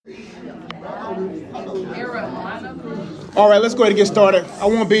All right, let's go ahead and get started. I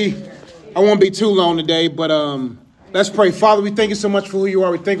won't be too long today, but let's pray. Father, we thank you so much for who you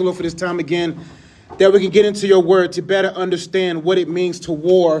are. We thank you, Lord, for this time again, that we can get into your word to better understand what it means to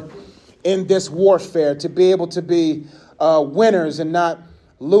war in this warfare, to be able to be winners and not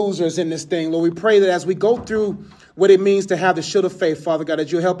losers in this thing. Lord, we pray that as we go through what it means to have the shield of faith, Father God,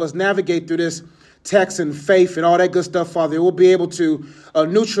 that you help us navigate through this text and faith and all that good stuff, Father. We'll be able to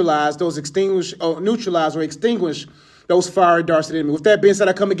neutralize or extinguish those fiery darts of the enemy. With that being said,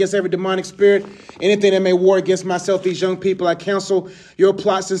 I come against every demonic spirit, anything that may war against myself, these young people. I counsel your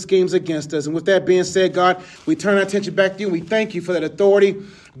plots and schemes against us. And with that being said, God, we turn our attention back to you. We thank you for that authority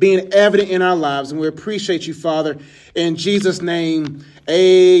being evident in our lives. And we appreciate you, Father. In Jesus' name,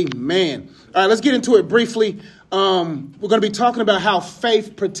 amen. All right, let's get into it briefly. We're going to be talking about how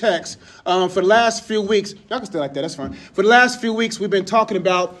faith protects. For the last few weeks, y'all can stay like that, that's fine. For the last few weeks, we've been talking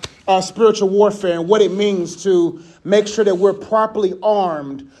about spiritual warfare and what it means to make sure that we're properly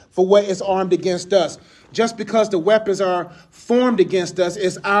armed for what is armed against us. Just because the weapons are formed against us,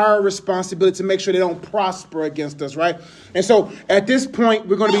 it's our responsibility to make sure they don't prosper against us, right? And so at this point,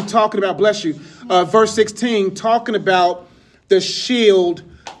 we're going to be talking about, bless you, verse 16, talking about the shield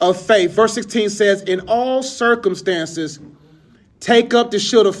of faith. Verse 16 says, in all circumstances, take up the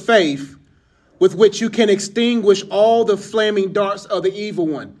shield of faith with which you can extinguish all the flaming darts of the evil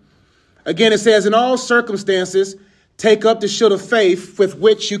one. Again, it says, in all circumstances, take up the shield of faith with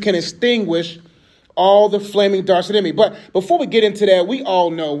which you can extinguish all the flaming darts of the enemy. But before we get into that, we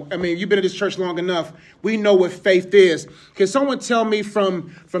all know, I mean, you've been in this church long enough. We know what faith is. Can someone tell me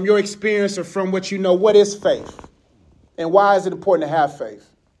from your experience or from what you know, what is faith? And why is it important to have faith?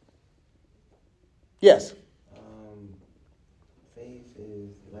 Yes. Faith is,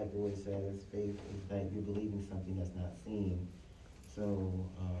 like the word says, faith is that you believe in something that's not seen. So,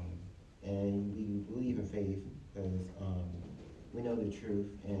 and we believe in faith because we know the truth,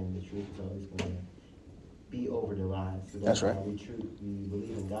 and the truth is always going to be over the lies. So that's right. We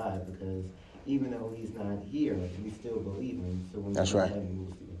believe in God because even though He's not here, we still believe Him. So when that's right.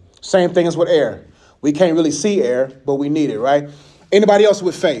 Same thing as with air. We can't really see air, but we need it, right? Anybody else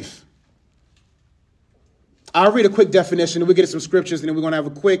with faith? I'll read a quick definition, and we'll get some scriptures, and then we're going to have a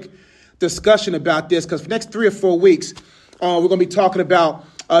quick discussion about this, because for the next 3 or 4 weeks, we're going to be talking about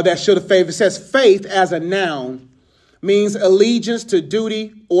that shield of faith. It says faith as a noun means allegiance to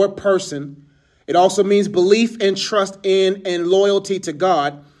duty or person. It also means belief and trust in and loyalty to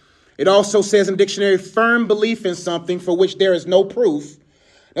God. It also says in the dictionary, firm belief in something for which there is no proof.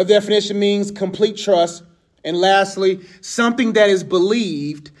 Another definition means complete trust. And lastly, something that is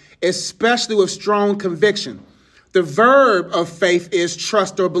believed, especially with strong conviction. The verb of faith is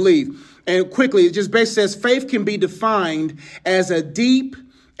trust or believe. And quickly, it just basically says faith can be defined as a deep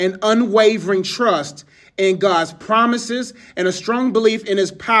and unwavering trust in God's promises and a strong belief in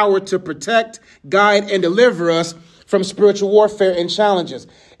His power to protect, guide, and deliver us from spiritual warfare and challenges.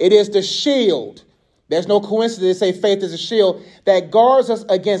 It is the shield. There's no coincidence to say faith is a shield that guards us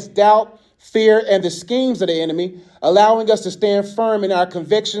against doubt, fear, and the schemes of the enemy, allowing us to stand firm in our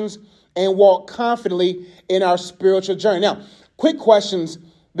convictions and walk confidently in our spiritual journey. Now, quick questions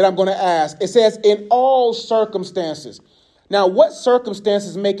that I'm going to ask. It says, in all circumstances. Now, what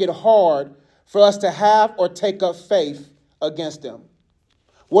circumstances make it hard for us to have or take up faith against them?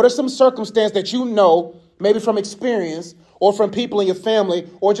 What are some circumstances that you know, maybe from experience or from people in your family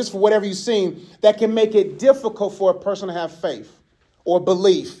or just for whatever you've seen, that can make it difficult for a person to have faith or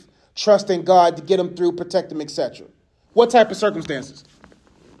belief, trust in God to get them through, protect them, etc.? What type of circumstances?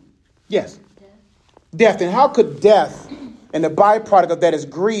 Yes. Death. And how could death and the byproduct of that is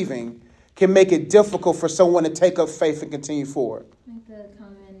grieving can make it difficult for someone to take up faith and continue forward? Like the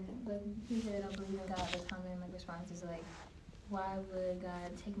common, when people that don't believe in God, the common response is like, why would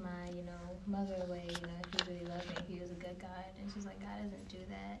God take my, mother away, if He really loved me, if He was a good God? And it's just like, God doesn't do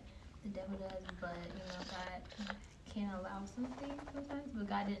that. The devil does, but, God can't allow something sometimes, but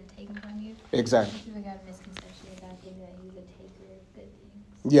God didn't take him from you. Exactly. People got a misconception about thinking that He was a taker of good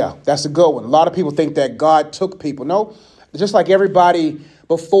things. Yeah, that's a good one. A lot of people think that God took people. No, just like everybody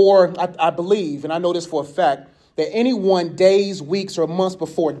before, I believe, and I know this for a fact, that anyone days, weeks, or months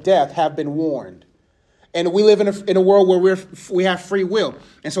before death have been warned. And we live in a world where we have free will.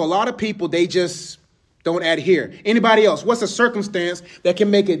 And so a lot of people, they just don't adhere. Anybody else? What's a circumstance that can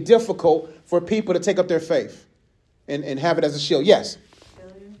make it difficult for people to take up their faith and have it as a shield? Yes.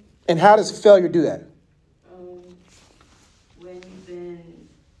 Failure. And how does failure do that? When you've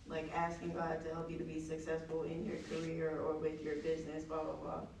been asking God to help you to be successful in your career or with your business, blah, blah,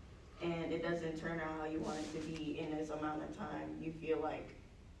 blah, and it doesn't turn out how you want it to be in this amount of time, you feel like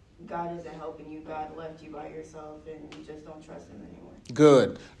God isn't helping you, God left you by yourself, and you just don't trust him anymore.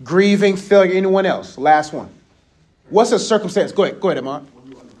 Good. Grieving, failure. Anyone else? Last one. What's a circumstance? Go ahead, Ahmad.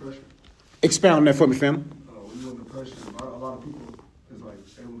 When you're under pressure, Expound on that for me, fam. when you're under pressure, a lot of people is like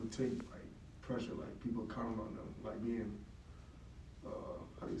able to take like pressure, like people counting on them, like being,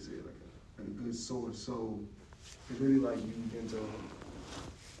 how do you say it, like a good sword. So it's really like you begin to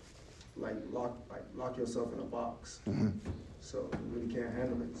lock yourself in a box. Mm-hmm. So you really can't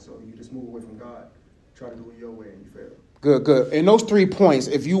handle it. So you just move away from God, try to do it your way, and you fail. Good, good. And those 3 points,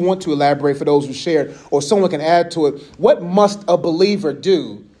 if you want to elaborate for those who shared, or someone can add to it, what must a believer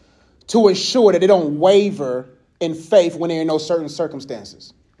do to ensure that they don't waver in faith when they're in those certain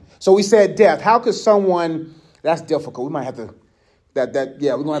circumstances? So we said death. How could someone, that's difficult. We might have to, we're going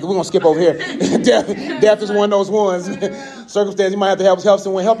to skip over here. death is one of those ones. Circumstance, you might have to help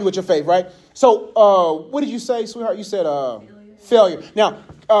someone help you with your faith, right? So what did you say, sweetheart? You said failure. Now,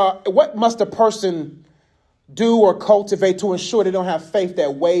 what must a person do or cultivate to ensure they don't have faith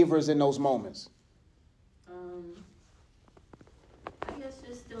that wavers in those moments? I guess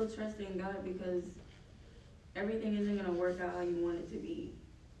just still trusting God, because everything isn't going to work out how you want it to be.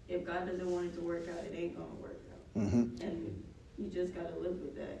 If God doesn't want it to work out, it ain't going to work out. Mm-hmm. And you just got to live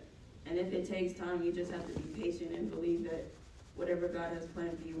with that. And if it takes time, you just have to be patient and believe that whatever God has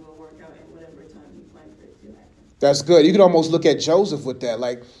planned for you will work out in whatever time he planned for it to happen. That's good. You can almost look at Joseph with that.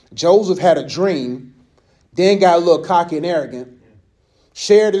 Like, Joseph had a dream, then got a little cocky and arrogant,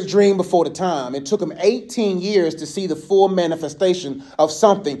 shared his dream before the time. It took him 18 years to see the full manifestation of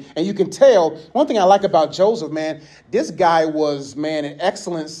something. And you can tell, one thing I like about Joseph, man, this guy was, man, an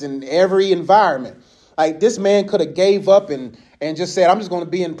excellence in every environment. Like, this man could have gave up and just said, I'm just going to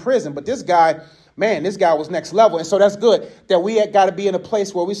be in prison. But this guy, man, this guy was next level. And so that's good that we got to be in a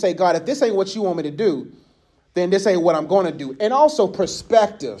place where we say, God, if this ain't what you want me to do, then this ain't what I'm going to do. And also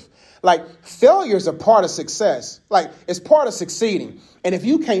perspective. Like, failure is a part of success. Like, it's part of succeeding. And if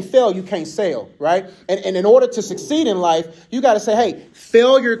you can't fail, you can't sail, right? And in order to succeed in life, you got to say, hey,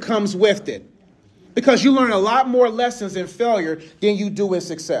 failure comes with it. Because you learn a lot more lessons in failure than you do in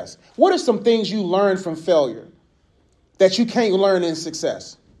success. What are some things you learned from failure that you can't learn in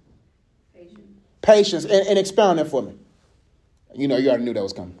success? Patience. And expound that for me. You know, you already knew that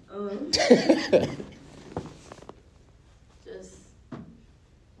was coming.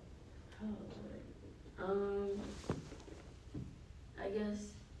 I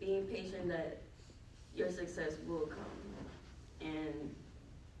guess being patient that your success will come. And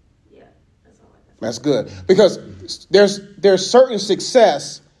yeah, that's all I got. That's good. Because there's certain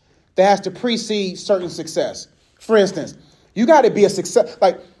success that has to precede certain success. For instance, you got to be a success.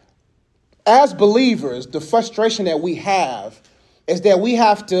 Like, as believers, the frustration that we have is that we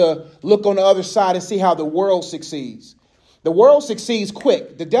have to look on the other side and see how the world succeeds. The world succeeds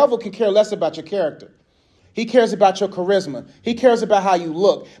quick. The devil can care less about your character. He cares about your charisma. He cares about how you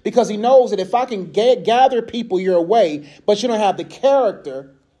look, because he knows that if I can gather people your way, but you don't have the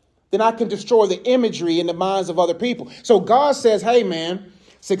character, then I can destroy the imagery in the minds of other people. So God says, hey, man,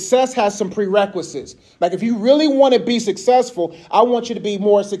 success has some prerequisites. Like, if you really want to be successful, I want you to be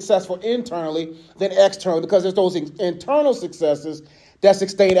more successful internally than externally, because there's those internal successes that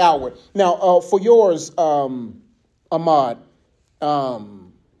sustain outward. Now, for yours, Ahmad,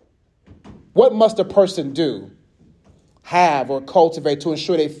 what must a person do, have, or cultivate to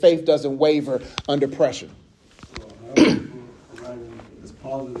ensure their faith doesn't waver under pressure? It's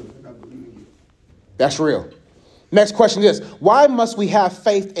positive. I believe in you. That's real. Next question is, why must we have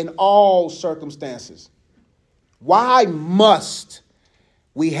faith in all circumstances? Why must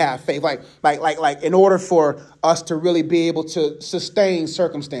we have faith? Like in order for us to really be able to sustain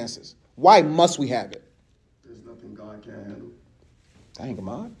circumstances, why must we have it? There's nothing God can't handle. Dang,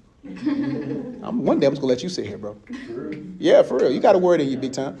 Ahmad. One day I'm just going to let you sit here, bro. For real? Yeah, for real. You got a word in you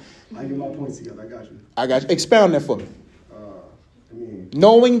big time. I get my points together. I got you. Expound that for me. I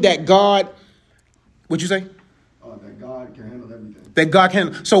Knowing that God, what'd you say? That God can handle everything. That God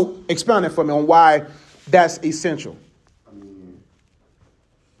can. So expound that for me on why that's essential. I mean,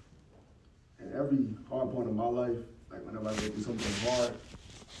 in every hard point of my life, like whenever I go through something hard,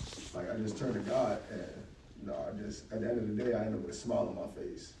 like I just turn to God, and at the end of the day, I end up with a smile on my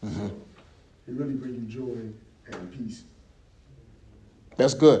face. Mm-hmm. So it really brings you joy and peace.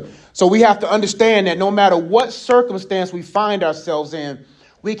 That's good. So we have to understand that no matter what circumstance we find ourselves in,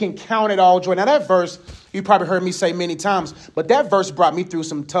 we can count it all joy. Now, that verse, you probably heard me say many times, but that verse brought me through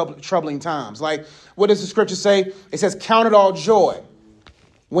some troubling times. Like, what does the scripture say? It says, count it all joy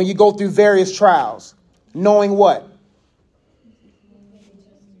when you go through various trials, knowing what?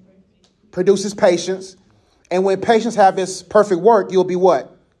 Produces patience. And when patience have its perfect work, you'll be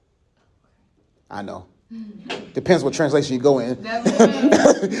what? I know. Depends what translation you go in.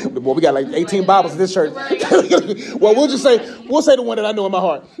 Boy, we got like 18 Bibles in this church. Well, we'll say the one that I know in my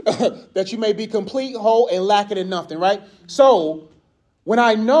heart. That you may be complete, whole, and lacking in nothing, right? So when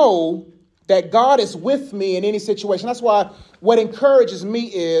I know that God is with me in any situation, that's why what encourages me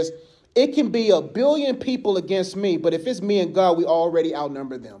is it can be 1 billion people against me, but if it's me and God, we already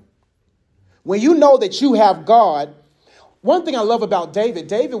outnumber them. When you know that you have God, one thing I love about David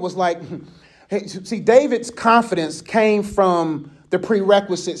was like, hey, see, David's confidence came from the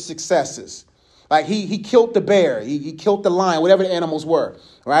prerequisite successes. Like he killed the bear, he killed the lion, whatever the animals were,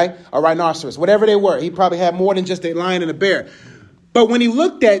 right? A rhinoceros, whatever they were. He probably had more than just a lion and a bear. But when he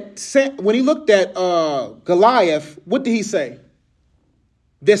looked at Goliath, what did he say?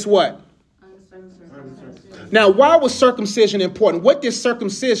 This what? Now, why was circumcision important? What did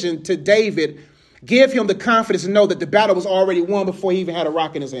circumcision to David give him the confidence to know that the battle was already won before he even had a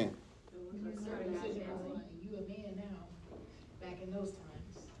rock in his hand? You a man now. Back in those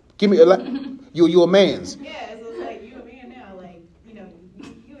times. Give me you a man's. Yeah, so it's like you a man now. Like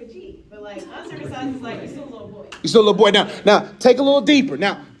you a G, but like uncircumcised is like you're still a little boy. You're still a little boy. Now, take a little deeper.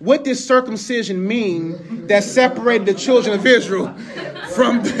 Now, what does circumcision mean that separated the children of Israel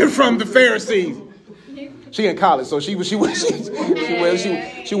from the Pharisees? She in college, so she went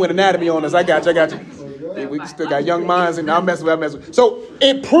anatomy on us. I got you. Yeah, we still got young minds, and I'm messing with. So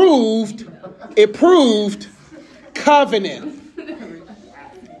it proved covenant.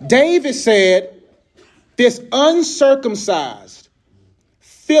 David said, this uncircumcised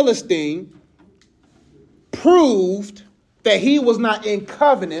Philistine proved that he was not in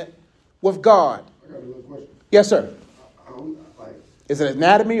covenant with God. I got a little question. Yes, sir. Like, Is it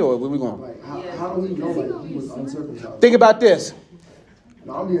anatomy or where we going? like how do we know like he was uncircumcised? Think about this.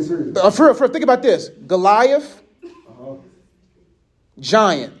 No, I'm being serious. For think about this. Goliath, Uh-huh.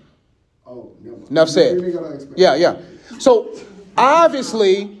 giant. Oh, never mind. Enough said. You ain't gotta explain. Yeah. So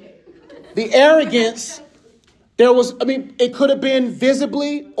obviously, the arrogance, it could have been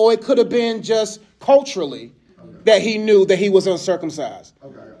visibly or it could have been just culturally that he knew that he was uncircumcised.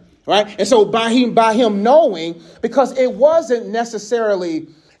 Okay. Right? And so by him knowing, because it wasn't necessarily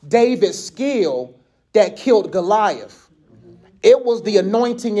David's skill that killed Goliath. It was the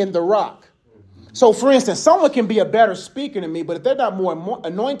anointing in the rock. So for instance, someone can be a better speaker than me, but if they're not more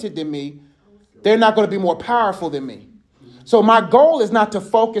anointed than me, they're not going to be more powerful than me. So my goal is not to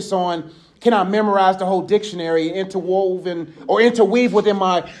focus on, can I memorize the whole dictionary, interweave within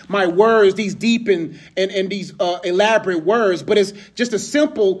my words, these deep and these elaborate words, but it's just a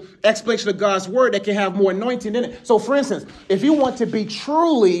simple explanation of God's word that can have more anointing in it. So for instance, if you want to be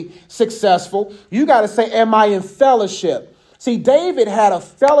truly successful, you got to say, am I in fellowship? See, David had a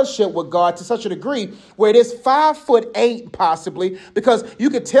fellowship with God to such a degree where it is 5'8" possibly, because you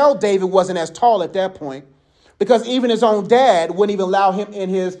could tell David wasn't as tall at that point, because even his own dad wouldn't even allow him in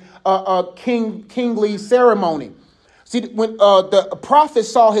his kingly ceremony. See, when the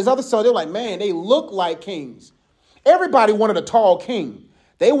prophets saw his other son, they were like, man, they look like kings. Everybody wanted a tall king.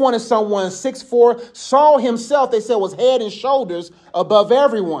 They wanted someone 6'4". Saul himself, they said, was head and shoulders above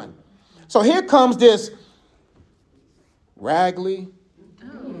everyone. So here comes this raggedy.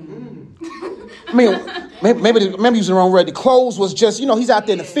 I mean, maybe using the wrong word. The clothes was just, he's out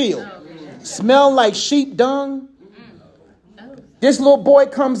there in the field. Smell like sheep dung. This little boy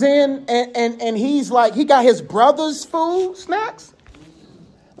comes in and he's like, he got his brother's food, snacks.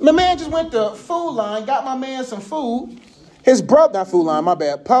 My man just went to Food Line, got my man some food. His brother, not Food Line, my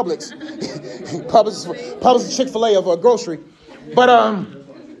bad, Publix. Publix is Chick-fil-A of a grocery.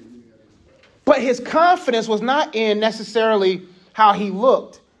 But his confidence was not in necessarily how he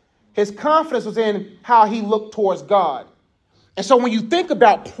looked. His confidence was in how he looked towards God. And so when you think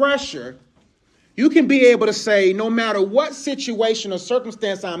about pressure, you can be able to say, no matter what situation or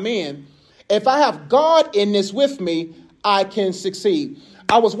circumstance I'm in, if I have God in this with me, I can succeed.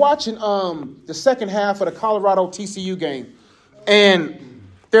 I was watching the second half of the Colorado TCU game, and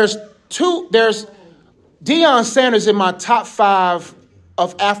there's Deion Sanders in my top 5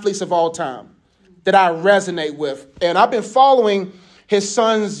 of athletes of all time that I resonate with. And I've been following his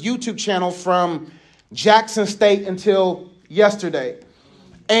son's YouTube channel from Jackson State until yesterday.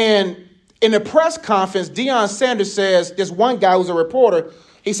 And in the press conference, Deion Sanders says, this one guy who's a reporter,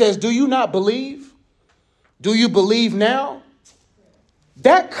 he says, do you not believe? Do you believe now?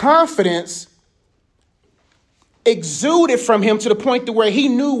 That confidence exuded from him to the point to where he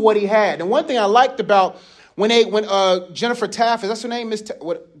knew what he had. And one thing I liked about when Jennifer Taft, that's her name,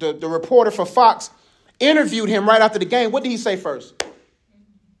 the reporter for Fox, interviewed him right after the game, what did he say first?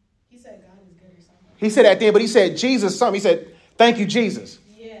 He said God is good or something. He said at the end, but he said Jesus something. He said, thank you, Jesus.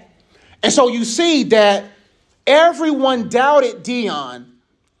 Yeah. And so you see that everyone doubted Deion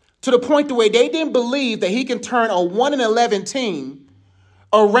to the point to where they didn't believe that he can turn a 1-11 team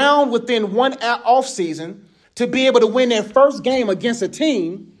around within one off season to be able to win their first game against a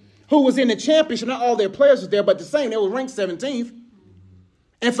team who was in the championship. Not all their players was there, but the same. They were ranked 17th.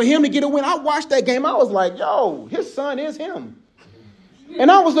 And for him to get a win, I watched that game. I was like, yo, his son is him. And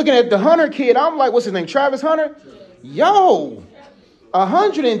I was looking at the Hunter kid. I'm like, what's his name? Travis Hunter? Yo,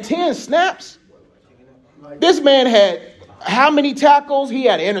 110 snaps. This man had how many tackles? He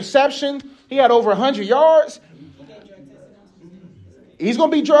had an interception. He had over 100 yards. He's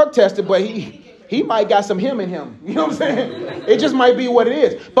going to be drug tested, but he might got some him in him. You know what I'm saying? It just might be what it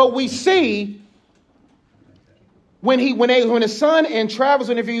is. But we see when his son and Travis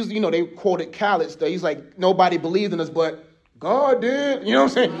interviews, they quoted Khaled. He's like, nobody believed in us, but God did. You know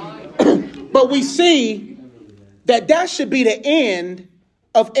what I'm saying? But we see that should be the end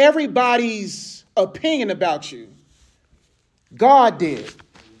of everybody's opinion about you. God did.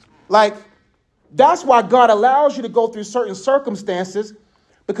 Like, that's why God allows you to go through certain circumstances,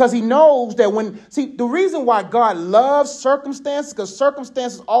 because he knows that the reason why God loves circumstances, because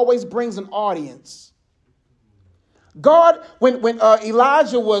circumstances always brings an audience. God, when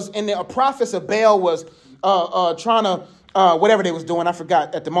Elijah was and the prophets of Baal was trying to, whatever they was doing, I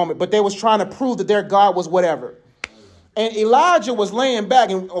forgot at the moment, but they was trying to prove that their God was whatever. And Elijah was laying back,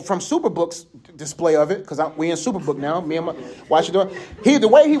 and from Superbook's display of it, because we in Superbook now, me and my wife should do it. The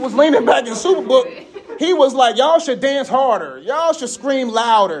way he was leaning back in Superbook, he was like, y'all should dance harder. Y'all should scream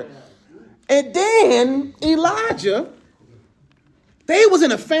louder. And then Elijah, they was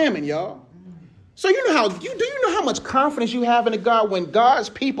in a famine, y'all. So do you know how much confidence you have in a God when God's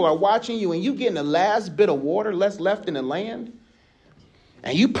people are watching you and you getting the last bit of water left in the land?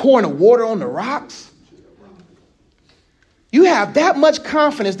 And you pouring the water on the rocks? You have that much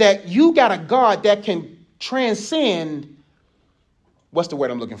confidence that you got a God that can transcend, what's the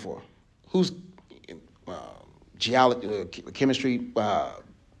word I'm looking for? Who's geology, chemistry,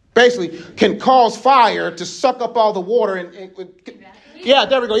 basically can cause fire to suck up all the water. Yeah,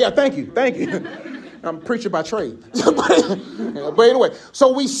 there we go. Yeah, thank you. I'm a preacher by trade. But anyway,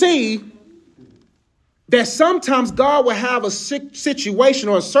 so we see that sometimes God will have a situation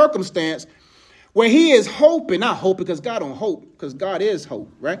or a circumstance where he is hoping, not hope because God don't hope, because God is hope,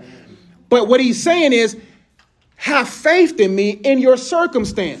 right? But what he's saying is, have faith in me in your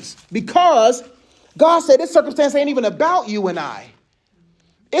circumstance, because God said this circumstance ain't even about you and I.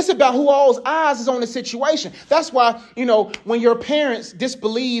 It's about who all's eyes is on the situation. That's why, when your parents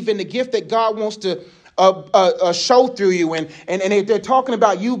disbelieve in the gift that God wants to show through you, and they're talking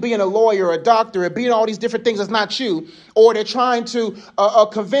about you being a lawyer, or a doctor, or being all these different things that's not you, or they're trying to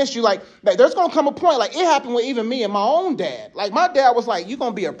convince you, like there's going to come a point, like it happened with even me and my own dad. Like my dad was like, you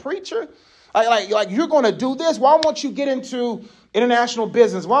going to be a preacher? Like you're going to do this? Why won't you get into international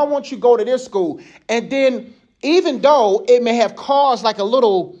business? Why won't you go to this school? And then even though it may have caused like a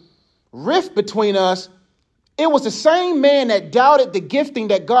little rift between us, it was the same man that doubted the gifting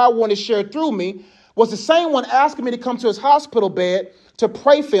that God wanted to share through me, was the same one asking me to come to his hospital bed to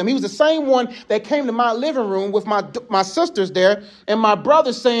pray for him. He was the same one that came to my living room with my sisters there and my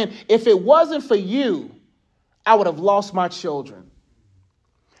brother saying, if it wasn't for you, I would have lost my children.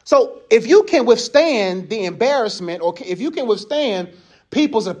 So if you can withstand the embarrassment, or if you can withstand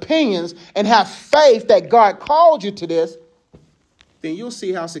people's opinions and have faith that God called you to this, then you'll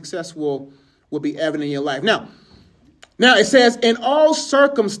see how successful will be evident in your life. Now it says, in all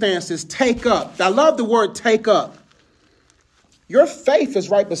circumstances, take up. I love the word take up. Your faith is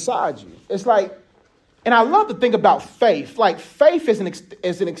right beside you. It's like, and I love to think about faith. Like faith is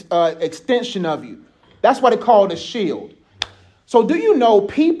an extension of you. That's why they call it a shield. So do you know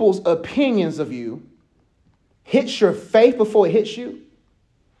people's opinions of you hits your faith before it hits you?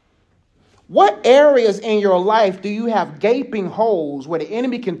 What areas in your life do you have gaping holes where the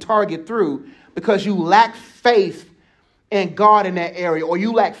enemy can target through because you lack faith in God in that area, or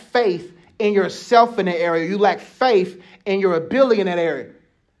you lack faith in yourself in that area, you lack faith in your ability in that area?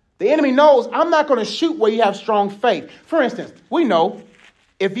 The enemy knows I'm not going to shoot where you have strong faith. For instance, we know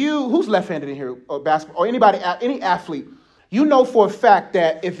who's left-handed in here, or basketball, or anybody, any athlete, you know for a fact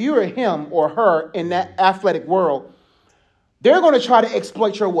that if you're him or her in that athletic world, they're going to try to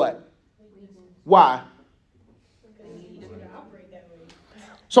exploit your what? Why?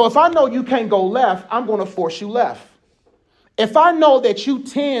 So if I know you can't go left, I'm going to force you left. If I know that you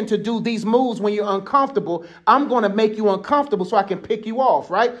tend to do these moves when you're uncomfortable, I'm going to make you uncomfortable so I can pick you off,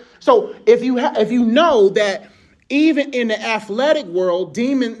 right? So if you know that even in the athletic world,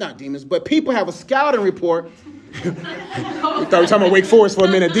 people have a scouting report We thought we were talking about Wake Forest for a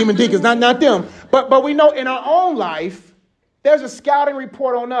minute. Demon Deacons, not them. But we know in our own life, there's a scouting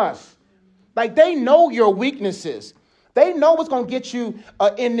report on us. Like they know your weaknesses. They know what's going to get you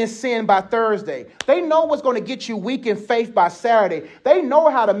in this sin by Thursday. They know what's going to get you weak in faith by Saturday. They know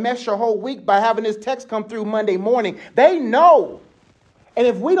how to mess your whole week by having this text come through Monday morning. They know. And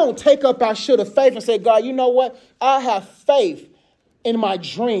if we don't take up our shield of faith and say, God, you know what? I have faith in my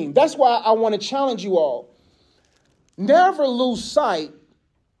dream. That's why I want to challenge you all. Never lose sight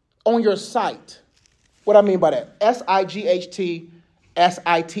on your sight. What I mean by that? SIGHT,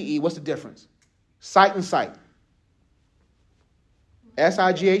 SITE. What's the difference? Sight and sight.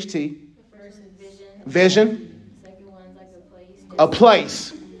 SIGHT. First is vision. Vision. Second one's like a place. A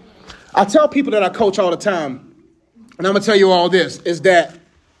place. I tell people that I coach all the time, and I'm going to tell you all this, is that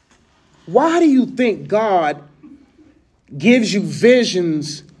why do you think God gives you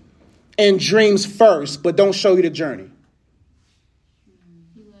visions and dreams first, but don't show you the journey?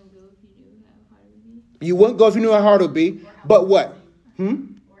 You wouldn't go if you knew how hard it would be. You wouldn't go if you knew how hard it would be, but what?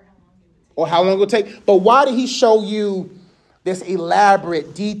 Or how long it would take. But why did he show you this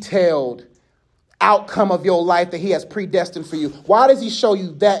elaborate, detailed outcome of your life that he has predestined for you? Why does he show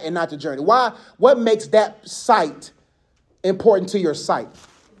you that and not the journey? Why? What makes that sight important to your sight?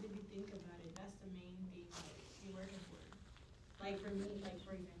 If you think about it, that's the main thing you're working for. Like for me,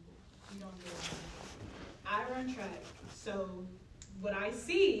 for example, you don't know. I run track, so what I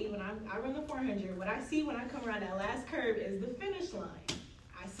see when I run the 400, what I see when I come around that last curve is the finish line.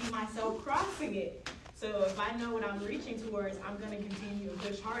 I see myself crossing it. So if I know what I'm reaching towards, I'm going to continue to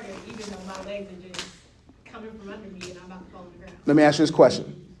push harder, even though my legs are just coming from under me and I'm about to fall on the ground. Let me ask you this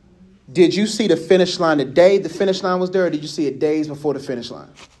question. Did you see the finish line the day the finish line was there, or did you see it days before the finish line?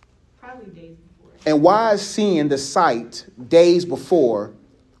 Probably days before. And why is seeing the sight days before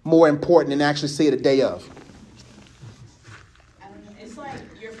more important than actually see it a day of? I don't know. It's like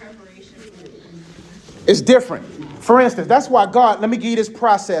your preparation for it. It's different. For instance, that's why God, let me give you this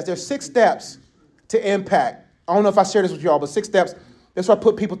process. There's 6 steps to impact. I don't know if I share this with y'all, but 6 steps. That's why I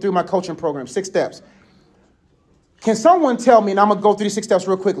put people through my coaching program. 6 steps. Can someone tell me, and I'm going to go through these 6 steps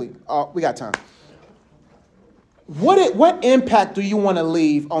real quickly. We got time. What impact do you want to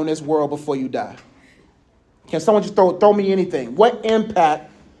leave on this world before you die? Can someone just throw me anything? What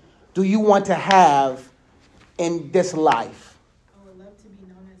impact do you want to have in this life? I would love to be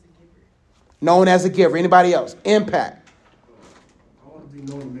known as a giver. Known as a giver. Anybody else? Impact. I want to be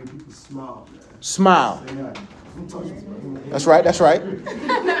known to make people smile, man. Smile. Say hi. I'm touching this, man. That's right. That's right.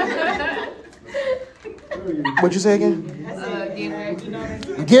 What'd you say again?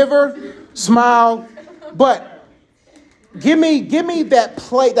 Giver, smile, but give me that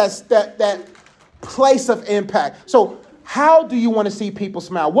place of impact. So how do you want to see people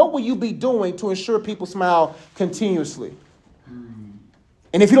smile? What will you be doing to ensure people smile continuously?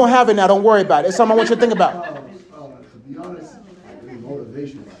 And if you don't have it now, don't worry about it. It's something I want you to think about. To be honest, it's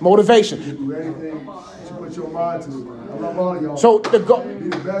motivation. Motivation. Do anything that you put your mind to, man. I love all of y'all. So be the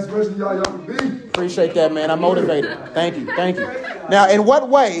best version of y'all can be. appreciate that, man. I'm motivated. Thank you. Now, in what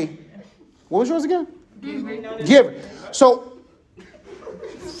way? What was yours again? Giver. So,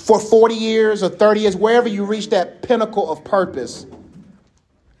 for 40 years or 30 years, wherever you reach that pinnacle of purpose,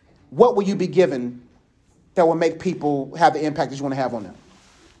 what will you be given that will make people have the impact that you want to have on them?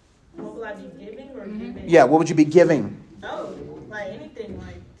 What will I be giving or giving? Yeah, what would you be giving? Oh, like anything,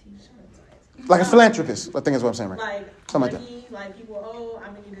 like t-shirts. Like a philanthropist, I think is what I'm saying, right? Like Something money, like people, oh,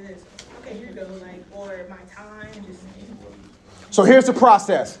 I'm gonna do this. Okay, here you go. Like, or my time, just. So here's the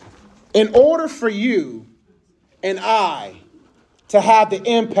process. In order for you and I to have the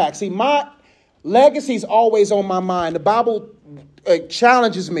impact, see, my legacy is always on my mind. The Bible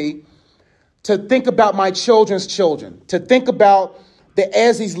challenges me to think about my children's children, to think about the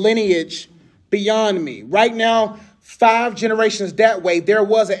Ezzy's lineage beyond me. Right now, 5 generations that way, there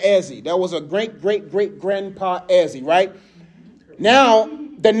was an Ezzy. There was a great-great-great-grandpa Ezzy, right? Now,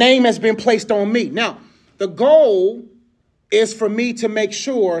 the name has been placed on me. Now, the goal is for me to make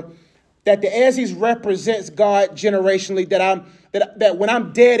sure that the Ezzy's represents God generationally, that when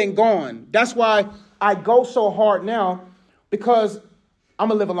I'm dead and gone. That's why I go so hard now, because I'm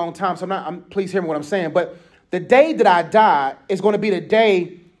going to live a long time, so please hear me what I'm saying. But the day that I die is going to be the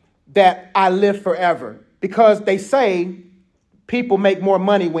day that I live forever. Because they say people make more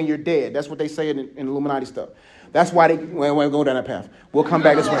money when you're dead. That's what they say in Illuminati stuff. That's why we're going down that path. We'll come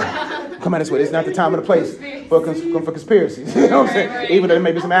back this way. Come back this way. It's not the time or the place for conspiracies. You know what I'm saying? Right. Even though there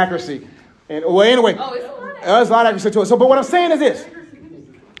may be some accuracy. And well, anyway, there's a lot of accuracy to it. So, but what I'm saying is this,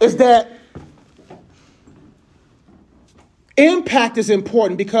 is that impact is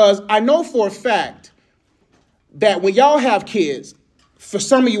important, because I know for a fact that when y'all have kids, for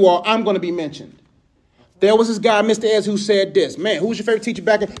some of you all, I'm going to be mentioned. There was this guy, Mr. Ez, who said this. Man, who was your favorite teacher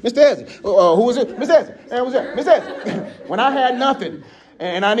back in? Mr. Ez. Who was it? Mr. Ez. Who was that? Mr. Ez. When I had nothing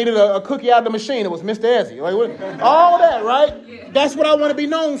and I needed a cookie out of the machine, it was Mr. Ez. Like, all that, right? That's what I want to be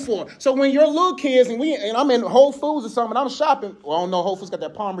known for. So when you're little kids and I'm in Whole Foods or something, I'm shopping. Well, I don't know. Whole Foods got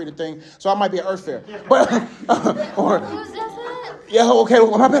that palm reader thing, so I might be at Earth Fair. But yeah, okay.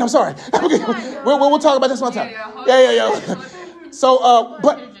 Well, my bad. I'm sorry. We'll talk about this one time. Yeah. So,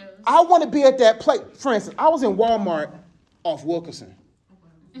 but I want to be at that place. For instance, I was in Walmart off Wilkerson.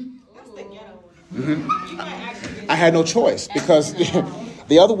 Mm-hmm. I had no choice because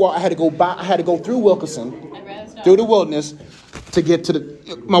the other wall I had to go through Wilkerson, through the wilderness to get to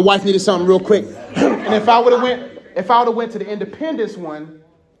my wife needed something real quick. And if I would have went to the Independence one,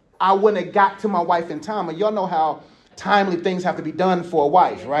 I wouldn't have got to my wife in time. And y'all know how timely things have to be done for a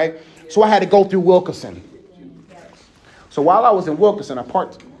wife, right? So I had to go through Wilkerson. So while I was in Wilkerson, I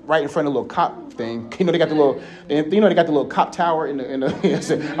parked right in front of the little cop thing. They got the little cop tower in the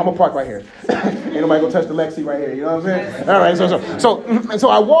I'm gonna park right here. Ain't nobody gonna touch the Lexi right here. You know what I'm saying? All right. So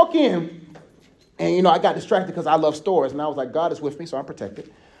I walk in, and I got distracted because I love stores, and I was like, God is with me, so I'm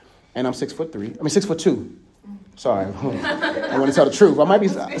protected. And I'm 6'2". Sorry, I want to tell the truth. I might be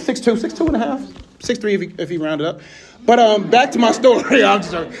 6'2" and a half, 6'3" if he rounded up. But back to my story. I'm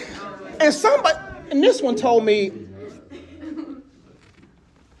just joking. And this one told me,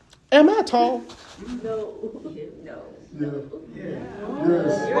 am I tall? No.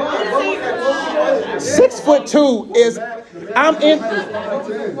 6'2" is I'm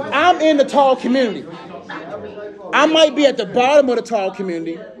in the tall community. I might be at the bottom of the tall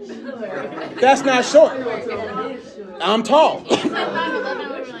community. That's not short. I'm tall.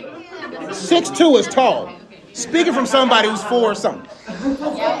 6'2" is tall. Speaking from somebody who's 4 or something.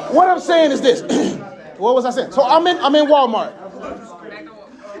 What I'm saying is this. What was I saying? So I'm in Walmart.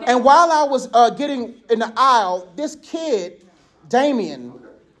 And while I was getting in the aisle, this kid, Damien,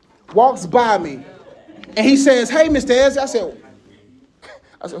 walks by me. And he says, "Hey, Mr. Ez." I said,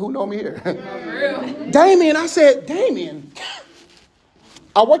 "Who know me here?" Damien. I said, "Damien."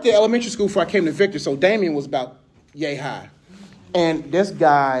 I worked at elementary school before I came to Victor, so Damien was about yay high. And this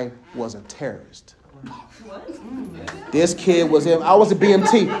guy was a terrorist. This kid was him. I was a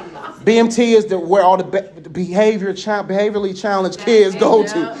BMT. BMT is where all the behaviorally challenged kids go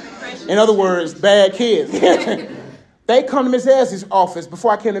to. In other words, bad kids. They come to Miss Ez's office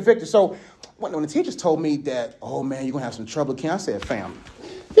before I came to Victor. So when the teachers told me that, "Oh man, you're gonna have some trouble," I said, "Fam,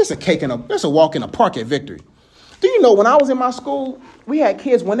 there's a walk in the park at Victory." Do you know when I was in my school, we had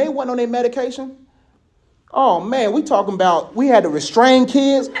kids when they went on their medication? Oh man, we had to restrain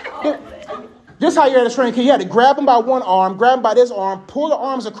kids. This is how you had to restrain kids. You had to grab them by one arm, grab them by this arm, pull the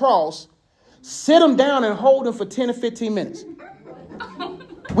arms across, sit them down and hold them for 10 to 15 minutes.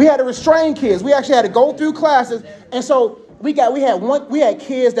 We had to restrain kids. We actually had to go through classes. And so we had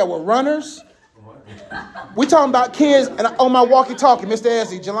kids that were runners. We talking about kids, and on my walkie-talkie, Mr.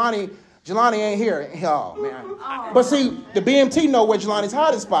 Ezzy, Jelani ain't here. Oh, man. But see, the BMT know where Jelani's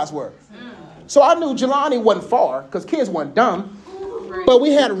hiding spots were. So I knew Jelani wasn't far because kids weren't dumb. But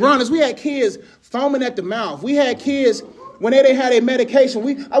we had runners. We had kids foaming at the mouth. We had kids, when they didn't have their medication,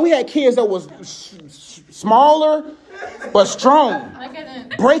 we had kids that was smaller but strong.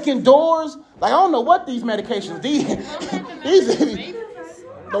 Breaking doors. Like, I don't know what these medications,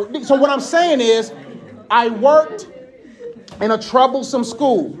 So what I'm saying is, I worked in a troublesome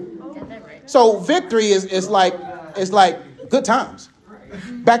school. So Victory is like good times.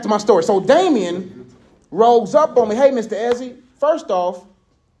 Back to my story. So Damien rolls up on me. "Hey, Mr. Ezzy, first off,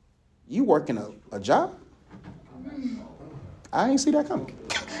 you working a job?" I ain't see that coming.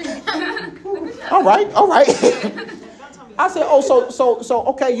 All right. I said, "Oh, so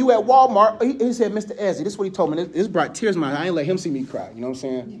okay, you at Walmart." He said, "Mr. Ezzy," this is what he told me. This brought tears in my eyes. I ain't let him see me cry. You know what I'm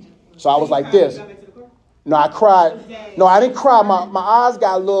saying? So I was like this. No, I cried. No, I didn't cry. My eyes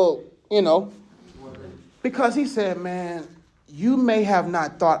got a little, because he said, "Man, you may have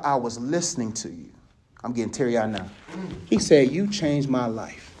not thought I was listening to you." I'm getting teary-eyed now. He said, "You changed my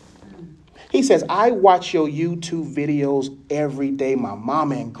life." He says, "I watch your YouTube videos every day. My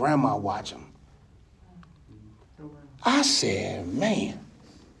mama and grandma watch them." I said, "Man,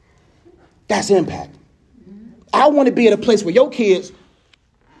 that's impact." I want to be at a place where your kids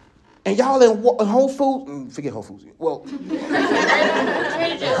and y'all in Whole Foods, forget Whole Foods. Well,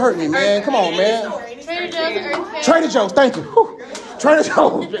 it hurt me, man. Come on, man. Trader Joe's, thank you. Whew. Trader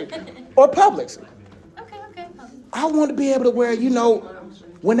Joe's or Publix. Okay. I want to be able to where,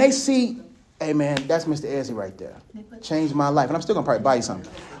 when they see, "Hey, man, that's Mr. Ezzy right there. Changed my life." And I'm still going to probably buy you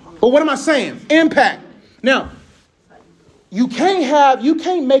something. But what am I saying? Impact. Now, you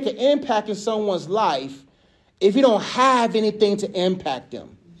can't make an impact in someone's life if you don't have anything to impact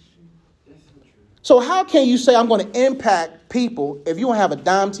them. So how can you say I'm going to impact people if you don't have a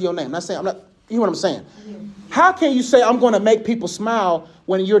dime to your name? You know what I'm saying? How can you say I'm going to make people smile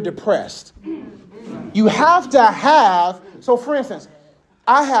when you're depressed? You have to have, so for instance,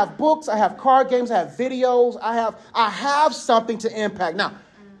 I have books, I have card games, I have videos, I have something to impact. Now,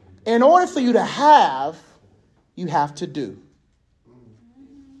 in order for you to have, you have to do.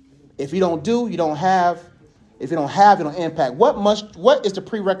 If you don't do, you don't have. If you don't have, you don't impact. What is the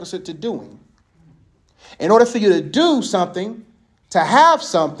prerequisite to doing? In order for you to do something, to have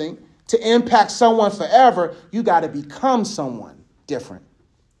something, to impact someone forever, you got to become someone different.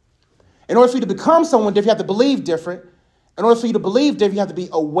 In order for you to become someone different, you have to believe different. In order for you to believe different, you have to be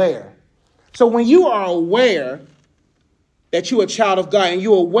aware. So when you are aware that you're a child of God and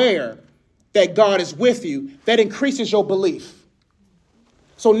you're aware that God is with you, that increases your belief.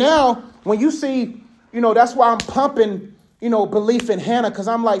 So now when you see, that's why I'm pumping, belief in Hannah, because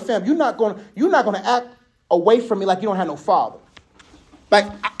I'm like, fam, you're not going to act away from me like you don't have no father. Like,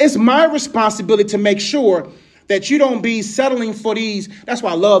 it's my responsibility to make sure that you don't be settling for these. That's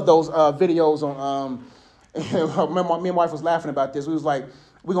why I love those videos on, remember me and my wife was laughing about this. We was like,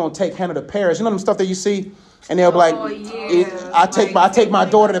 we're going to take Hannah to Paris. You know them stuff that you see? And they'll be like, I take my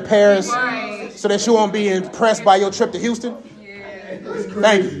daughter to Paris so that she won't be impressed by your trip to Houston.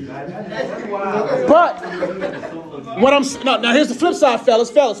 Thank you. But now here's the flip side,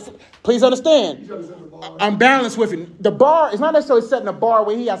 fellas, please understand. I'm balanced with it. The bar is not necessarily setting a bar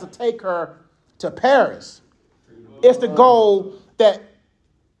where he has to take her to Paris. It's the goal that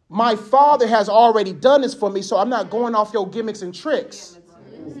my father has already done this for me, so I'm not going off your gimmicks and tricks.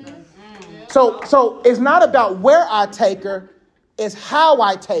 So it's not about where I take her, it's how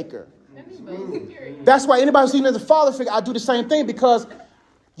I take her. That's why anybody who's seen me as a father figure, I do the same thing, because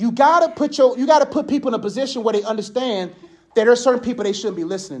you gotta put people in a position where they understand that there are certain people they shouldn't be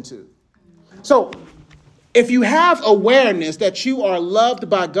listening to. So if you have awareness that you are loved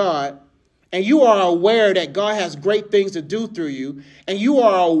by God, and you are aware that God has great things to do through you, and you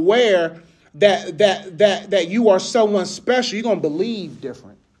are aware that you are someone special, you're going to believe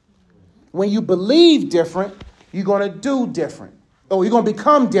different. When you believe different, you're going to do different. Or you're going to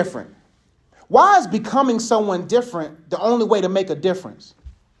become different. Why is becoming someone different the only way to make a difference?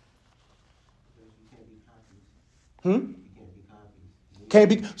 Can't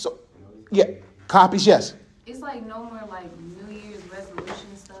be. So, yeah, copies, yes. It's like no more like New Year's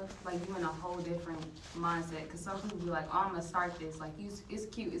resolution stuff. Like you in a whole different mindset. Because some people be like, oh, I'm going to start this. Like, it's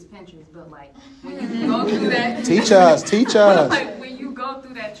cute, it's Pinterest. But like, when you go through that. Teach us. Like, when you go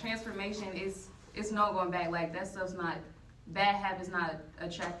through that transformation, it's no going back. Like, that stuff's not, bad habits not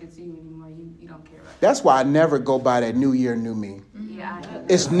attracted to you anymore. You don't care about that. That's why I never go by that New Year, New Me. Yeah, I know.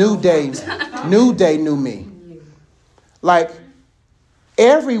 It's new day, new day, new me. Like,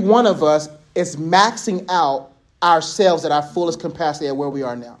 every one of us is maxing out ourselves at our fullest capacity at where we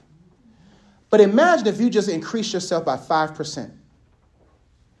are now. But imagine if you just increase yourself by 5%.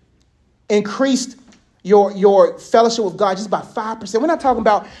 Increased your fellowship with God just by 5%. We're not talking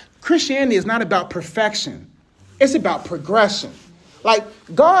about, Christianity is not about perfection. It's about progression. Like,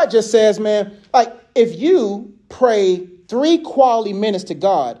 God just says, man, like, if you pray 3 quality minutes to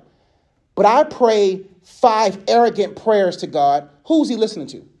God, but I pray 5 arrogant prayers to God, who's he listening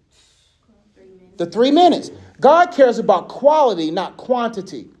to? The 3 minutes. God cares about quality, not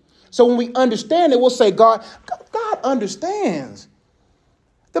quantity. So when we understand it, we'll say, God understands.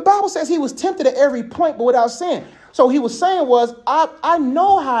 The Bible says he was tempted at every point, but without sin. So he was saying was, I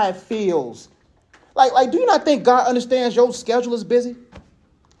know how it feels. Like, do you not think God understands your schedule is busy?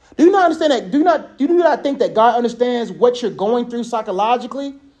 Do you not understand that? Do you not think that God understands what you're going through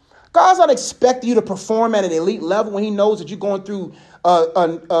psychologically? God's not expecting you to perform at an elite level when he knows that you're going through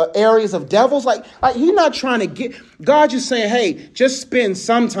areas of devils. Like he's not trying to get, God just saying, hey, just spend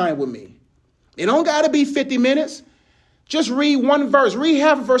some time with me. It don't got to be 50 minutes. Just read one verse, read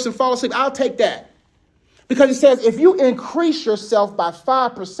half a verse and fall asleep. I'll take that. Because he says, if you increase yourself by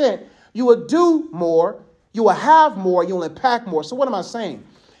 5%, you will do more, you will have more, you will impact more. So what am I saying?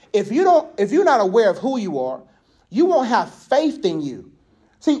 If you're not aware of who you are, you won't have faith in you.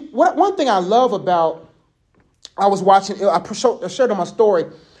 See, one thing I love about, I was watching, I shared on my story,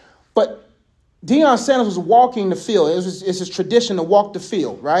 but Deion Sanders was walking the field. It's his tradition to walk the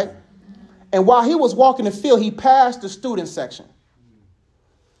field, right? And while he was walking the field, he passed the student section.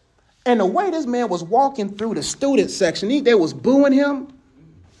 And the way this man was walking through the student section, they was booing him,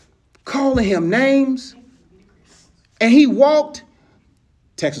 calling him names. And he walked,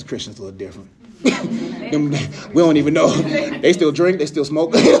 Texas Christians a little different. We don't even know. They still drink. They still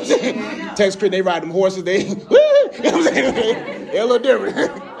smoke. Text Creek, they ride them horses. They, you know what I'm saying? They're a little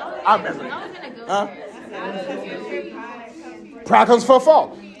different. I remember. Huh? Pride comes for a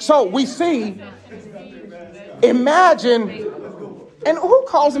fall. So we see, imagine, and who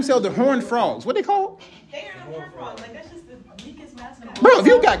calls themselves the Horned Frogs? What they call? They are the horned frogs. Like, that's just the weakest mascot. Bro, if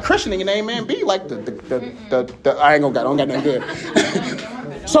you got Christian in your name, man, be like the I ain't gonna got, I don't got nothing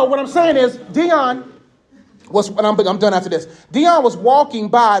good. So what I'm saying is, Dion was, and I'm done after this. Dion was walking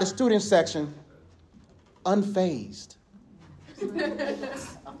by the student section, unfazed.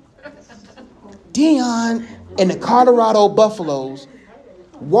 Dion and the Colorado Buffaloes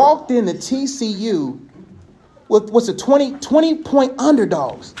walked into TCU with what's a 20-point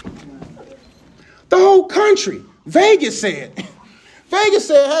underdogs. The whole country. Vegas said,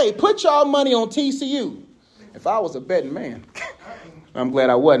 hey, put y'all money on TCU. If I was a betting man, I'm glad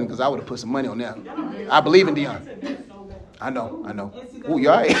I wasn't, because I would have put some money on them. I believe in Dion. I know. Ooh, you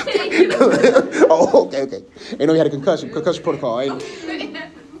all right? Oh, okay. Ain't know you had a concussion protocol.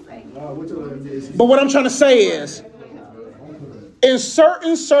 But what I'm trying to say is, in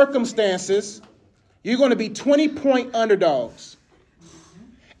certain circumstances, you're going to be 20-point underdogs.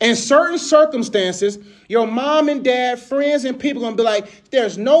 In certain circumstances, your mom and dad, friends, and people are going to be like,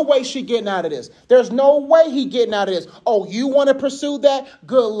 there's no way she getting out of this. There's no way he getting out of this. Oh, you want to pursue that?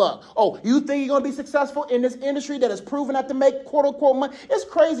 Good luck. Oh, you think you're going to be successful in this industry that is proven not to make quote-unquote money? It's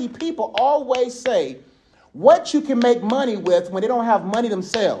crazy. People always say what you can make money with when they don't have money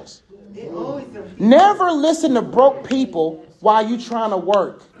themselves. Never listen to broke people while you trying to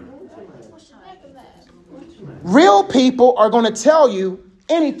work. Real people are going to tell you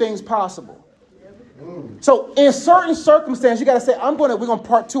anything's possible. So in certain circumstances, you got to say, we're going to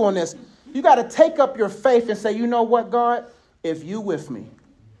part 2 on this. You got to take up your faith and say, you know what, God, if you with me,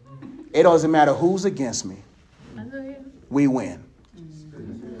 it doesn't matter who's against me. We win.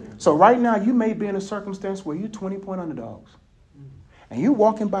 So right now, you may be in a circumstance where you're 20-point underdogs. And you're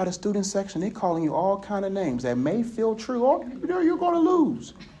walking by the student section, they're calling you all kind of names that may feel true, or you're going to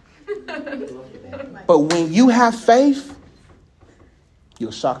lose. But when you have faith,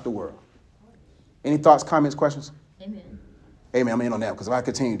 you'll shock the world. Any thoughts, comments, questions? Amen. Amen. I'm in on that, because if I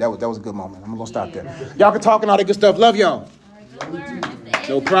continue, that was a good moment. I'm going to stop there. Y'all can talk and all that good stuff. Love y'all.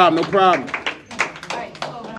 No problem.